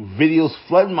videos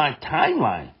flooding my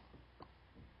timeline.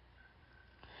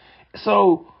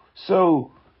 So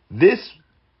this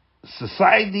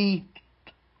society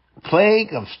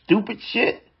plague of stupid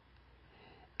shit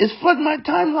is flooding my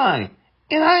timeline.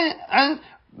 And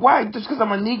why? Just because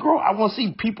I'm a Negro, I want to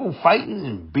see people fighting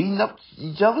and beating up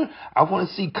each other. I want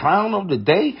to see clown of the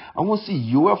day. I want to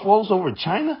see UFOs over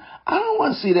China. I don't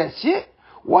want to see that shit.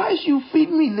 Why is you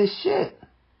feeding me this shit?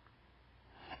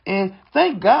 And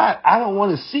thank God I don't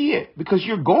want to see it, because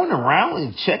you're going around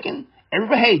and checking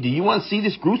everybody. Hey, do you want to see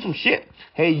this gruesome shit?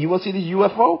 Hey, you want to see this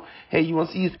UFO? Hey, you want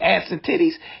to see his ass and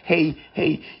titties?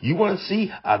 Hey, you want to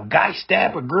see a guy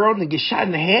stab a girl and get shot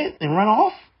in the head and run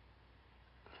off?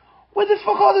 Where the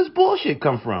fuck all this bullshit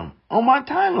come from on my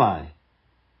timeline?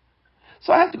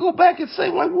 So I have to go back and say,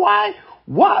 like, why?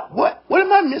 What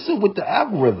am I missing with the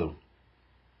algorithm?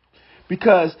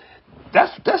 Because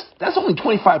that's only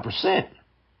 25%.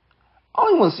 I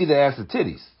only want to see the ass and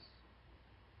titties.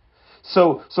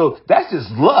 So that's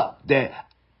just luck that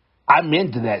I'm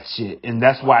into that shit, and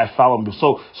that's why I follow them.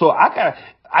 So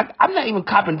I'm not even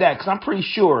copping that, because I'm pretty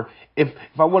sure if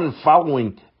I wasn't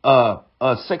following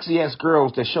sexy ass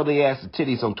girls that show their ass and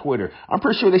titties on Twitter, I'm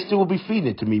pretty sure they still will be feeding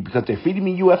it to me, because they're feeding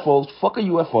me UFOs. Fuck a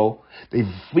UFO. They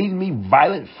feeding me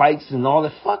violent fights and all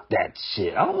that. Fuck that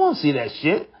shit. I don't want to see that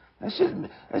shit.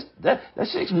 That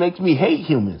shit makes me hate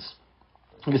humans.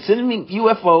 They're sending me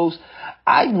UFOs.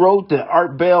 I wrote that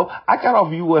Art Bell. I got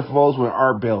off UFOs when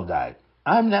Art Bell died.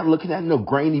 I'm not looking at no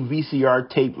grainy VCR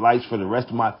tape lights for the rest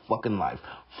of my fucking life.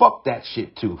 Fuck that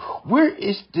shit too. Where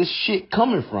is this shit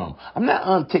coming from? I'm not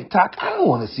on TikTok. I don't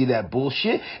want to see that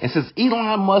bullshit. And since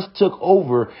Elon Musk took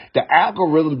over, the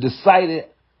algorithm decided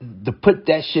to put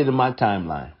that shit in my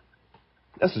timeline.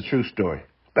 That's a true story.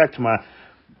 Back to my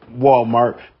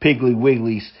Walmart, Piggly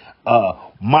Wigglies,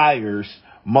 Myers,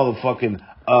 motherfucking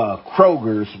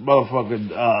Kroger's,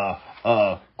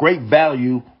 motherfucking Great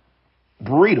Value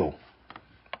burrito.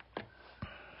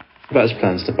 About his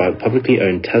plans to buy publicly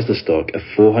owned Tesla stock at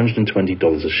 $420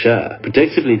 a share.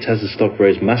 Predictably, Tesla's stock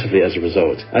rose massively as a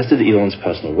result, as did Elon's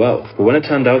personal wealth. But when it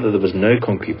turned out that there was no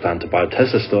concrete plan to buy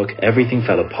Tesla stock, everything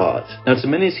fell apart. Now, to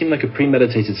many, it seemed like a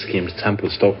premeditated scheme to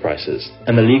tamper with stock prices,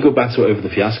 and the legal battle over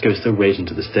the fiasco is still raging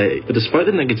to this day. But despite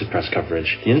the negative press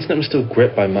coverage, the internet was still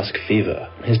gripped by Musk fever.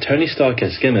 His Tony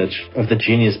Stark-esque image of the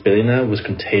genius billionaire was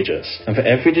contagious, and for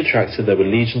every detractor there were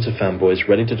legions of fanboys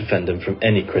ready to defend him from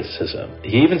any criticism.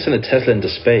 He even sent a Tesla into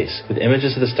space, with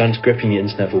images of the stunt gripping the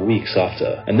internet for weeks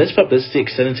after. And this publicity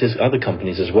extended to his other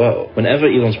companies as well. Whenever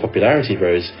Elon's popularity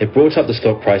rose, it brought up the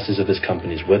stock prices of his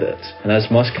companies with it. And as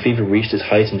Musk fever reached its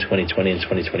height in 2020 and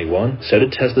 2021, so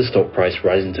did Tesla's stock price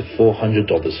rising to $400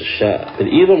 a share. But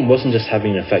Elon wasn't just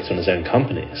having an effect on his own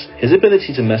companies. His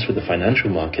ability to mess with the financial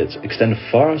markets extended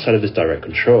far outside of his direct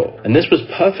control. And this was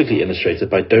perfectly illustrated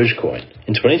by Dogecoin.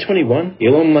 In 2021,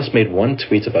 Elon Musk made one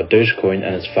tweet about Dogecoin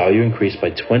and its value increased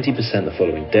by 20% 70% the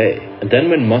following day. And then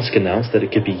when Musk announced that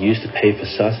it could be used to pay for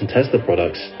certain Tesla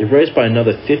products, it rose by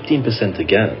another 15%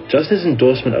 again. Just his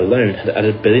endorsement alone had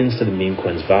added billions to the meme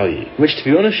coin's value, which to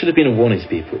be honest should have been a warning to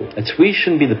people. A tweet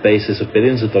shouldn't be the basis of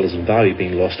billions of dollars in value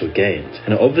being lost or gained,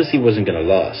 and it obviously wasn't going to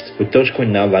last, with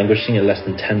Dogecoin now languishing at less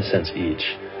than 10 cents each.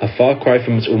 A far cry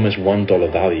from its almost $1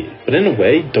 value. But in a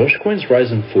way, Dogecoin's rise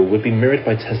and fall would be mirrored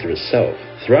by Tesla itself.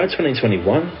 Throughout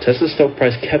 2021, Tesla's stock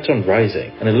price kept on rising,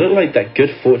 and it looked like that good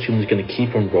fortune was going to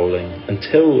keep on rolling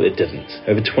until it didn't.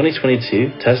 Over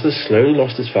 2022, Tesla slowly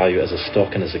lost its value as a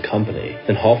stock and as a company.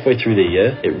 Then halfway through the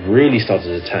year, it really started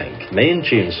to tank. May and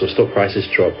June saw stock prices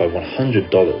drop by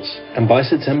 $100, and by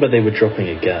September they were dropping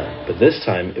again. But this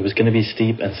time, it was going to be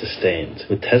steep and sustained,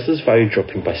 with Tesla's value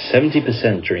dropping by 70%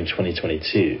 during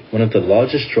 2022. One of the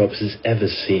largest drops it's ever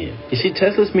seen. You see,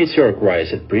 Tesla's meteoric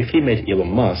rise had briefly made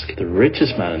Elon Musk the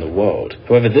richest man in the world.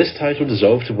 However, this title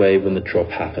dissolved away when the drop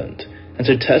happened. And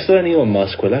so Tesla and Elon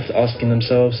Musk were left asking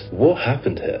themselves, what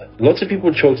happened here? Lots of people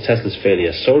chalked Tesla's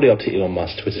failure solely up to Elon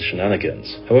Musk's Twitter shenanigans.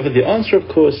 However, the answer, of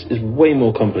course, is way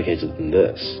more complicated than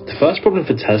this. The first problem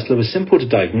for Tesla was simple to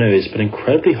diagnose, but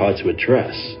incredibly hard to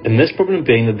address. And this problem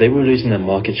being that they were losing their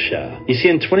market share. You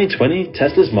see, in 2020,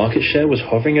 Tesla's market share was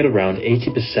hovering at around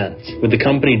 80%, with the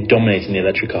company dominating the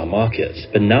electric car market.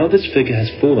 But now this figure has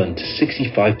fallen to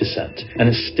 65%, and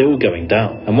it's still going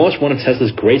down. And whilst one of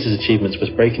Tesla's greatest achievements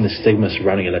was breaking the stigma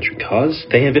surrounding electric cars,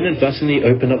 they have inadvertently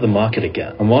opened up the market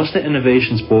again. And whilst their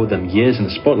innovations brought them years in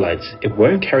the spotlight, it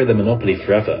won't carry the monopoly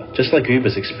forever, just like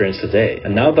Uber's experience today.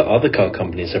 And now that other car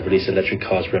companies have released electric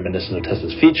cars reminiscent of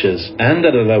Tesla's features, and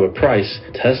at a lower price,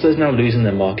 Tesla is now losing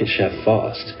their market share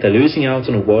fast. They're losing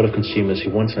out on a world of consumers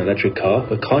who want an electric car,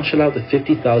 but can't shell out the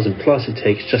 $50,000 plus it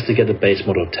takes just to get the base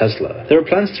model of Tesla. There are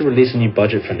plans to release a new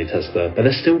budget-friendly Tesla, but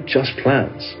they're still just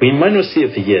plans. We might not see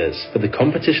it for years, but the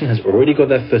competition has already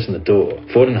got their foot in the door.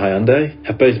 Ford and Hyundai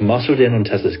have both muscled in on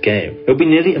Tesla's game. It will be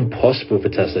nearly impossible for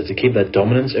Tesla to keep their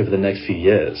dominance over the next few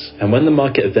years. And when the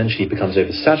market eventually becomes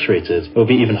oversaturated, it will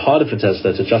be even harder for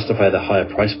Tesla to justify their higher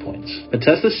price points. But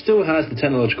Tesla still has the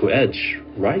technological edge,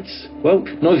 right? Well,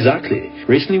 not exactly.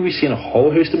 Recently we've seen a whole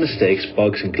host of mistakes,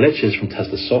 bugs and glitches from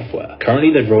Tesla's software.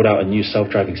 Currently they've rolled out a new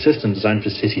self-driving system designed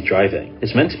for city driving.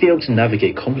 It's meant to be able to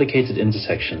navigate complicated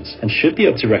intersections and should be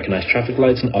able to recognize traffic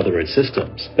lights and other road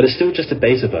systems. But it's still just a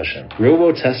beta version.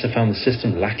 Real-world tests have found the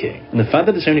system lacking. And the fact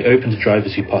that it's only open to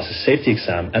drivers who pass a safety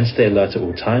exam and stay alert at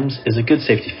all times is a good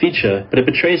safety feature, but it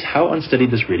betrays how unsteady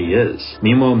this really is.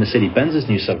 Meanwhile, Mercedes-Benz's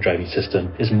new self-driving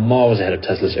system is miles ahead of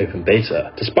Tesla's open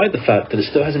beta, despite the fact that it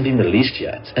still hasn't been released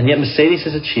yet. And yet Mercedes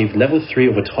has achieved level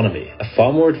 3 of autonomy, a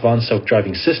far more advanced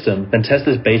self-driving system than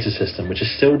Tesla's beta system, which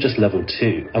is still just level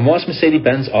 2. And whilst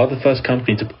Mercedes-Benz are the first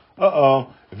company to...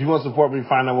 If you want to support me,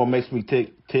 find out what makes me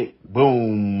tick, tick,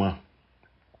 boom.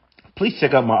 Please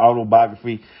check out my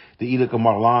autobiography, The Edict of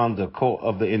Marlon, The Cult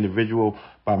of the Individual,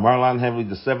 by Marlon Heavily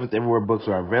the 7th. Everywhere books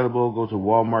are available. Go to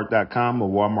Walmart.com or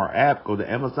Walmart app. Go to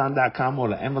Amazon.com or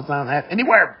the Amazon app.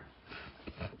 Anywhere.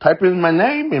 Type in my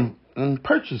name and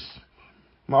purchase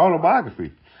my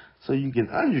autobiography so you can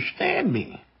understand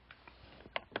me.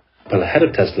 Well, ahead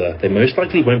of Tesla, they most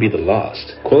likely won't be the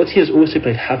last. Quality has also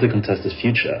played havoc on Tesla's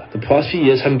future. The past few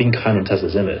years haven't been kind on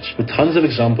Tesla's image, with tons of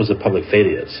examples of public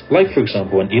failures. Like, for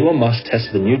example, when Elon Musk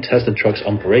tested the new Tesla truck's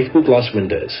unbreakable glass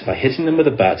windows by hitting them with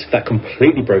a bat that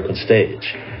completely broke on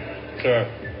stage. Sir.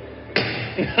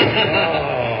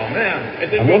 Oh, man.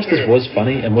 And whilst this was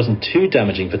funny and wasn't too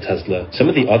damaging for Tesla, some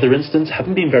of the other incidents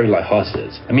haven't been very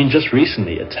lighthearted. I mean, just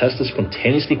recently, a Tesla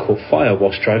spontaneously caught fire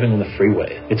whilst driving on the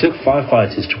freeway. It took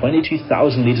firefighters 22,000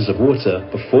 litres of water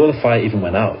before the fire even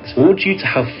went out, all due to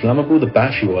how flammable the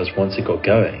battery was once it got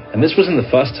going. And this wasn't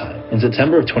the first time. In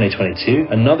September of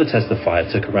 2022, another Tesla fire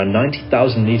took around 90,000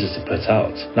 litres to put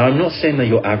out. Now, I'm not saying that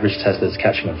your average Tesla is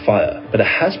catching on fire, but it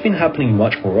has been happening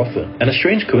much more often. And a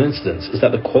strange coincidence is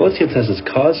that the quality of Tesla's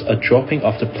cars are dropping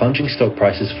after plunging stock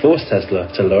prices forced Tesla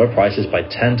to lower prices by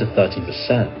 10 to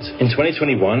 30%. In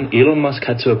 2021, Elon Musk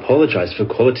had to apologize for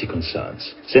quality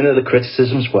concerns, saying that the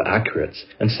criticisms were accurate.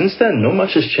 And since then, not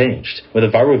much has changed, with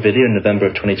a viral video in November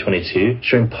of 2022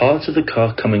 showing parts of the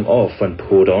car coming off when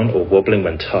pulled on or wobbling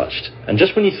when touched. And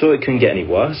just when you thought it couldn't get any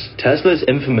worse, Tesla is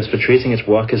infamous for treating its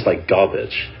workers like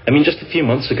garbage. I mean, just a few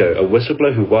months ago, a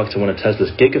whistleblower who worked at one of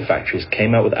Tesla's gigafactories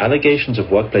came out with allegations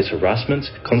of workplace harassment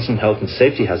harassment, constant health and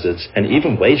safety hazards, and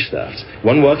even wage theft.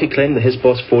 One worker claimed that his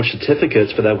boss forged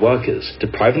certificates for their workers,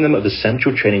 depriving them of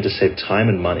essential training to save time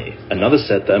and money. Another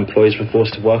said that employees were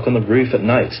forced to work on the roof at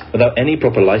night without any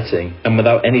proper lighting and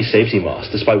without any safety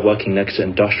masks, despite working next to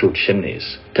industrial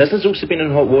chimneys. Tesla's also been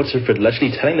in hot water for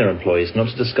allegedly telling their employees not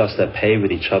to discuss their pay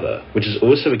with each other, which is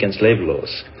also against labor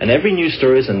laws. And every news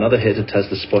story is another hit to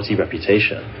Tesla's spotty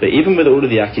reputation. But even with all of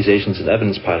the accusations and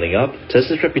evidence piling up,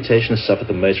 Tesla's reputation has suffered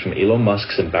the most from Elon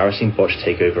Musk's embarrassing botched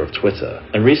takeover of Twitter.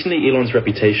 And recently, Elon's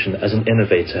reputation as an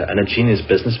innovator and a genius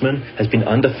businessman has been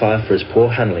under fire for his poor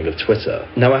handling of Twitter.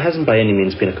 Now, it hasn't by any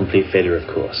means been a complete failure, of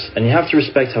course, and you have to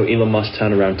respect how Elon Musk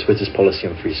turned around Twitter's policy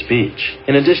on free speech.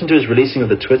 In addition to his releasing of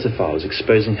the Twitter files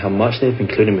exposing how much they've been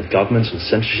colluding with governments on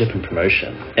censorship and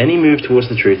promotion, any move towards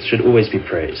the truth should always be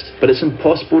praised, but it's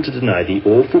impossible to deny the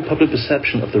awful public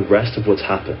perception of the rest of what's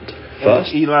happened.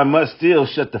 First, Elon Musk still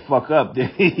shut the fuck up.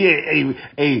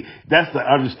 hey, that's the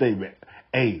understatement.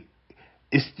 Hey,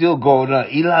 it's still going on.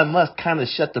 Elon Musk kind of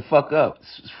shut the fuck up.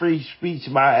 Free speech,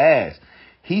 my ass.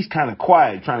 He's kind of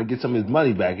quiet trying to get some of his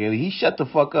money back. And he shut the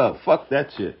fuck up. Fuck that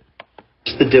shit.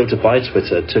 The deal to buy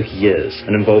Twitter took years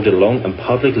and involved a long and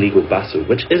public legal battle,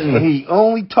 which isn't... He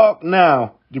only talked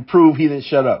now to prove he didn't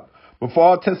shut up. But for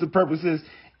all intents and purposes,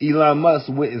 Elon Musk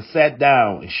went and sat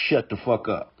down and shut the fuck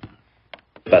up.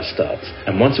 Best start.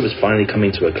 And once it was finally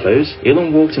coming to a close, Elon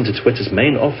walked into Twitter's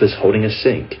main office holding a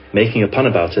sink, making a pun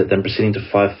about it, then proceeding to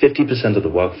fire 50% of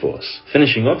the workforce,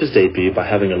 finishing off his debut by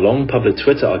having a long public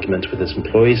Twitter argument with his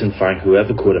employees and firing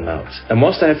whoever called him out. And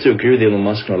whilst I have to agree with Elon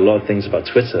Musk on a lot of things about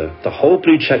Twitter, the whole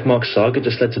blue checkmark saga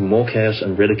just led to more chaos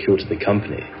and ridicule to the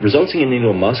company, resulting in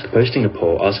Elon Musk posting a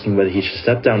poll asking whether he should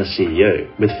step down as CEO,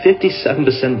 with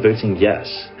 57% voting yes.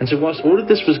 And so whilst all of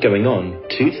this was going on,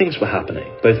 two things were happening.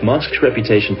 Both Musk's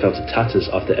reputation fell to tatters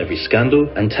after every scandal,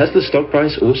 and Tesla's stock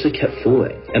price also kept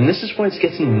falling. And this is why it's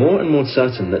getting more and more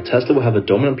certain that Tesla will have a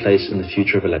dominant place in the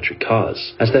future of electric cars,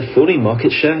 as their falling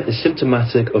market share is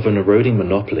symptomatic of an eroding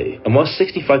monopoly. And while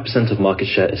 65% of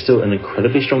market share is still an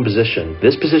incredibly strong position,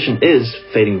 this position is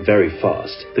fading very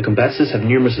fast. The competitors have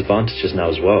numerous advantages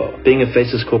now as well. Being a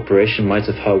faceless corporation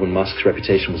might have hurt when Musk's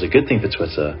reputation was a good thing for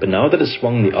Twitter, but now that it's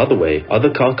swung the other way,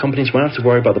 other car companies won't have to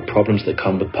worry about the problems that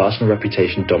come with personal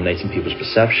reputation dominating people's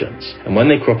perceptions. And when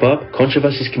they crop up,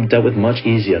 controversies can be dealt with much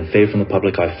easier and fade from the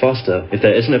public eye faster if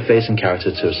there isn't a face and character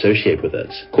to associate with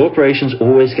it. Corporations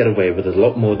always get away with a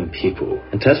lot more than people,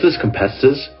 and Tesla's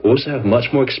competitors also have much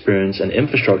more experience and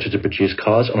infrastructure to produce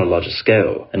cars on a larger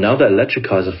scale. And now that electric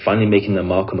cars are finally making their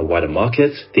mark on the wider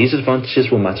market, these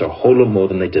advantages will matter a whole lot more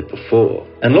than they did before.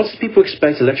 And lots of people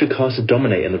expect electric cars to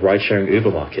dominate in the ride-sharing Uber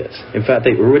market. In fact,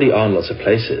 they already are in lots of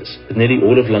places, with nearly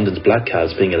all of London's black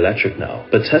cabs being electric now.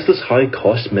 But Tesla's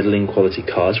high-cost, middling quality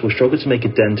cars will struggle to make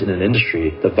a dent in an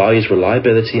industry that values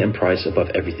reliability and price above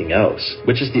everything else,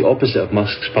 which is the opposite of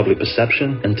Musk's public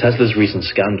perception and Tesla's recent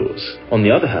scandals. On the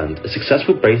other hand, a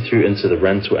successful breakthrough into the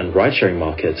rental and ride-sharing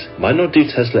market might not do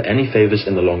Tesla any favors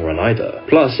in the long run either.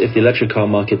 Plus, if the electric car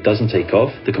market doesn't take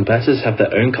off, the competitors have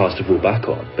their own cars to fall back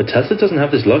on. But Tesla doesn't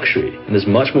have this luxury and is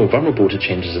much more vulnerable to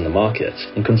changes in the market.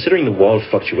 And considering the wild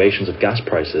fluctuations of gas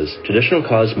prices, traditional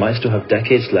cars might still have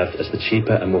decades left as the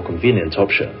cheaper and more convenient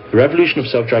option. The revolution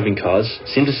of self-driving cars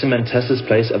seemed to cement Tesla's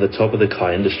place at the top of the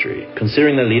car industry,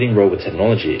 considering their leading role with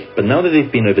technology. But now that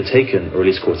they've been overtaken, or at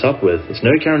least caught up with, it's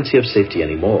no guarantee of safety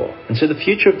anymore. And so the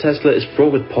future of Tesla is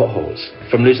fraught with potholes.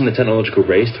 From losing the technological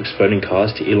race to exploding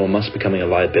cars to Elon Musk becoming a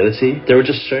liability, there are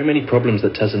just so many problems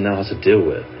that Tesla now has to deal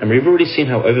with. And we've already seen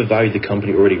how overvalued the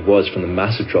company already was from the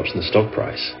massive drops in the stock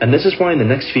price. And this is why in the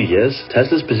next few years,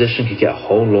 Tesla's position could get a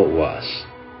whole lot worse.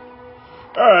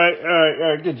 All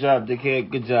right. Good job,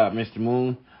 dickhead. Good job, Mr.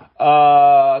 Moon.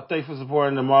 Thanks for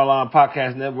supporting the Marlon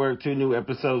Podcast Network. 2 new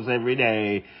episodes every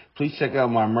day. Please check out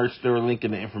my merch store link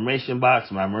in the information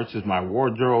box. My merch is my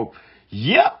wardrobe.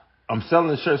 Yep. I'm selling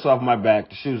the shirts off my back,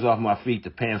 the shoes off my feet, the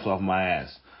pants off my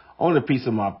ass. Only a piece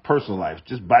of my personal life.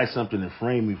 Just buy something and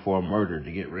frame me for a murder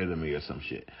to get rid of me or some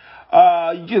shit.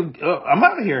 I'm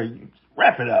out of here.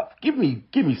 Wrap it up. Give me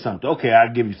something. Okay,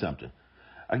 I'll give you something.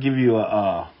 I'll give you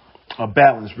a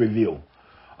balanced review.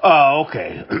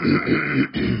 Okay.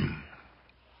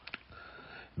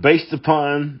 Based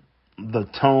upon the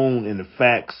tone and the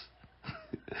facts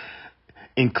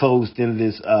enclosed in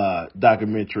this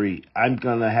documentary, I'm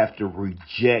gonna have to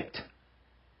reject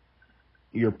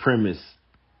your premise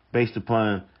based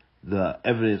upon the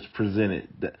evidence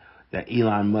presented that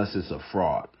Elon Musk is a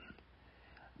fraud.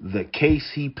 The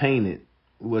case he painted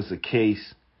was a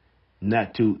case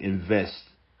not to invest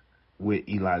with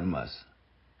Elon Musk,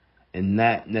 and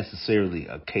not necessarily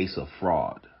a case of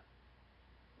fraud.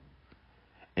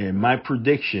 And my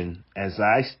prediction, as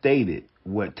I stated,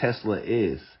 what Tesla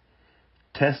is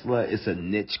a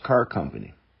niche car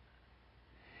company.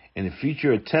 And the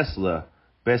future of Tesla,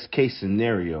 best case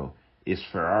scenario, is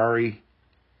Ferrari,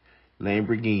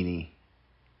 Lamborghini,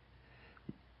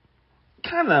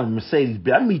 kind of Mercedes.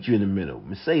 I meet you in the middle.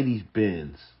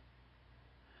 Mercedes-Benz.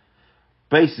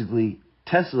 Basically,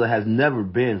 Tesla has never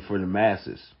been for the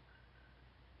masses.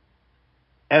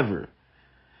 Ever.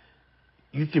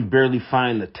 You can barely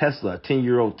find a Tesla, a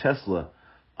 10-year-old Tesla,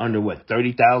 under what,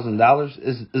 $30,000?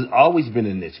 It's always been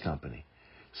a niche company.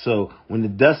 So when the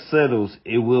dust settles,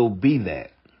 it will be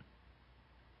that.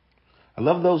 I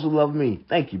love those who love me.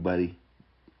 Thank you, buddy.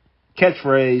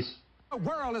 Catchphrase. The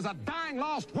world is a dying,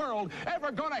 lost world.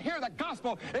 Ever going to hear the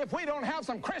gospel if we don't have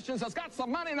some Christians that's got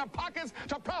some money in their pockets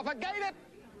to propagate it?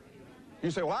 You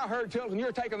say, well, I heard Tilton,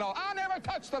 you're taking it all. I never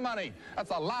touched the money. That's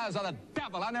the lies of the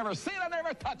devil. I never see it, I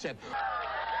never touch it.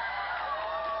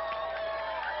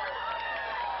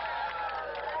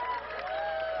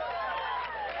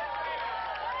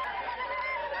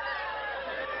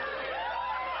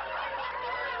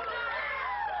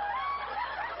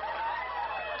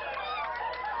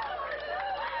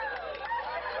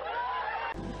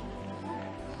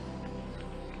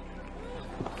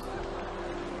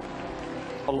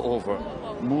 All over.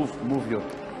 Move your...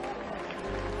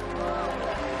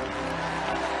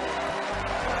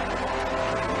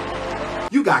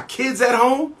 You got kids at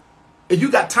home and you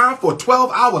got time for a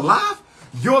 12-hour live?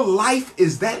 Your life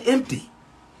is that empty.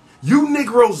 You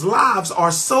Negroes' lives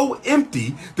are so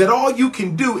empty that all you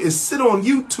can do is sit on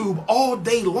YouTube all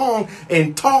day long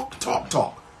and talk.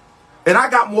 And I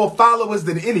got more followers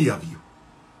than any of you.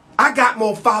 I got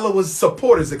more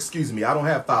supporters, excuse me. I don't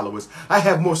have followers. I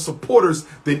have more supporters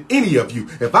than any of you.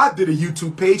 If I did a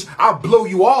YouTube page, I'll blow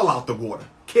you all out the water.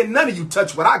 Can none of you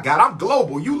touch what I got? I'm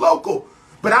global, you local.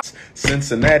 But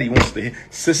Cincinnati wants to hit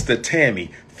Sister Tammy,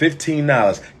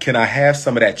 $15. Can I have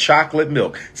some of that chocolate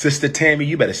milk? Sister Tammy,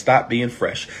 you better stop being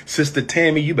fresh. Sister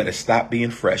Tammy, you better stop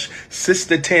being fresh.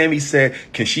 Sister Tammy said,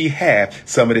 can she have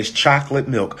some of this chocolate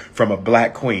milk from a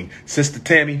black queen? Sister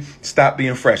Tammy, stop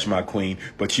being fresh, my queen.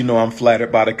 But you know I'm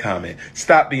flattered by the comment.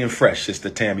 Stop being fresh, Sister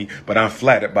Tammy, but I'm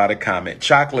flattered by the comment.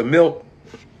 Chocolate milk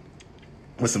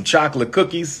with some chocolate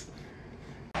cookies.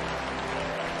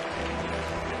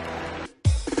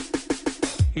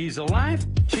 He's a life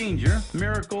changer,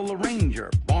 miracle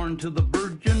arranger, born to the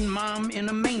virgin mom in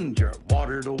a manger.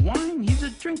 Water to wine, he's a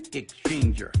drink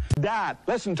exchanger. Dad,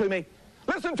 listen to me.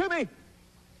 Listen to me.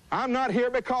 I'm not here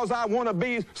because I want to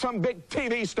be some big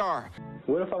TV star.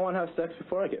 What if I want to have sex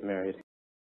before I get married?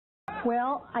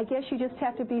 Well, I guess you just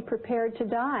have to be prepared to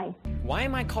die. Why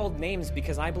am I called names?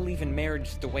 Because I believe in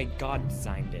marriage the way God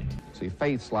designed it. See,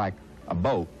 faith's like a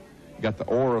boat. You got the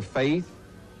oar of faith.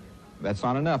 That's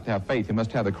not enough to have faith. You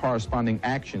must have the corresponding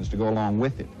actions to go along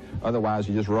with it. Otherwise,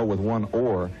 you just row with one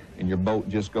oar and your boat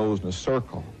just goes in a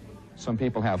circle. Some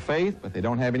people have faith, but they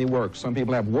don't have any works. Some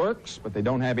people have works, but they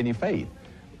don't have any faith.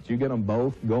 But you get them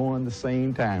both going at the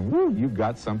same time. Woo, you've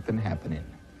got something happening.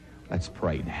 Let's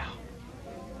pray now.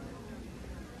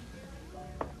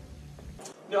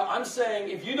 No, I'm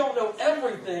saying if you don't know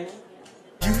everything,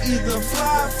 you either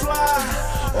fly,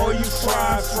 or you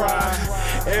fry.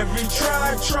 Every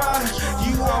try,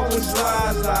 you always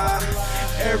lie.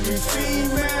 Every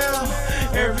female,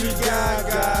 every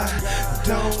guy.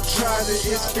 Don't try to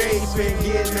escape and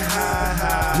get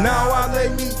high. Now I lay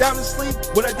me down to sleep.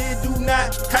 What I did do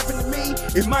not happen to me.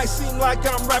 It might seem like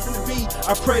I'm rapping the beat.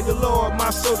 I pray the Lord my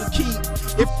soul to keep.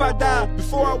 If I die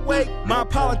before I wake, my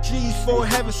apologies for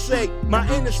heaven's sake. My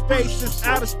inner space is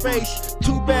outer space.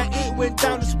 Too bad it went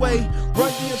down this way.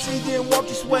 Run DMC, then walk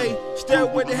this way.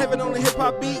 Stairway to heaven on the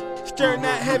hip-hop beat. Staring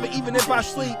at heaven even if I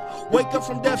sleep. Wake up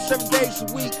from death 7 days a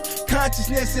week.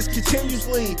 Consciousness is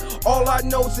continuously. All I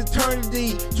know is eternity.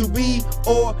 To be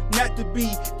or not to be.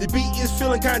 The beat is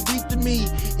feeling kind of deep to me.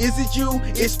 Is it you?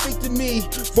 It speak to me.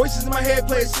 Voices in my head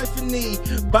play a symphony.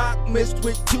 Bach mixed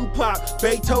with Tupac,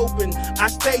 Beethoven. I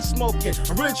stay smoking.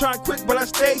 I'm really trying to quit, but I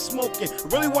stay smoking. I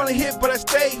really want to hit, but I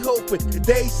stay hoping. The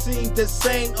days seem the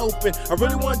same open. I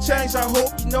really want to change. I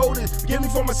hope you notice. Forgive me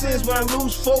for my sins when I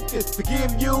lose focus.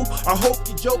 Forgive you. I hope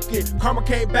you're joking. Karma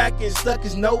came back and stuck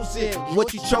his nose in.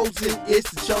 What you chosen is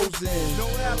the chosen.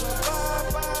 Don't have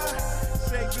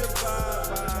say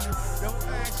goodbye. Don't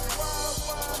ask why.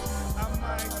 I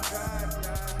might die.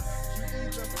 You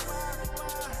either fly,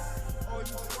 or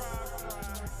you fry.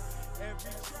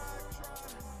 Every try,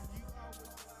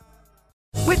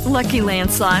 With Lucky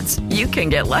Land Slots, you can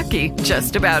get lucky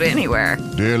just about anywhere.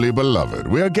 Dearly beloved,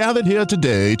 we are gathered here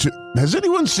today to... Has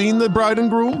anyone seen the bride and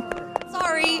groom?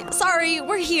 Sorry, sorry,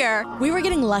 we're here. We were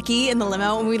getting lucky in the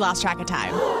limo and we lost track of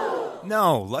time.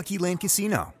 No, Lucky Land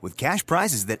Casino, with cash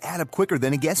prizes that add up quicker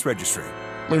than a guest registry.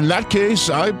 In that case,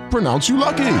 I pronounce you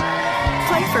lucky.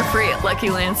 Play for free at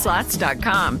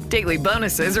LuckyLandSlots.com. Daily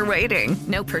bonuses are waiting.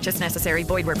 No purchase necessary.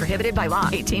 Void where prohibited by law.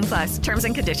 18+. Terms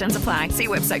and conditions apply. See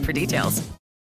website for details.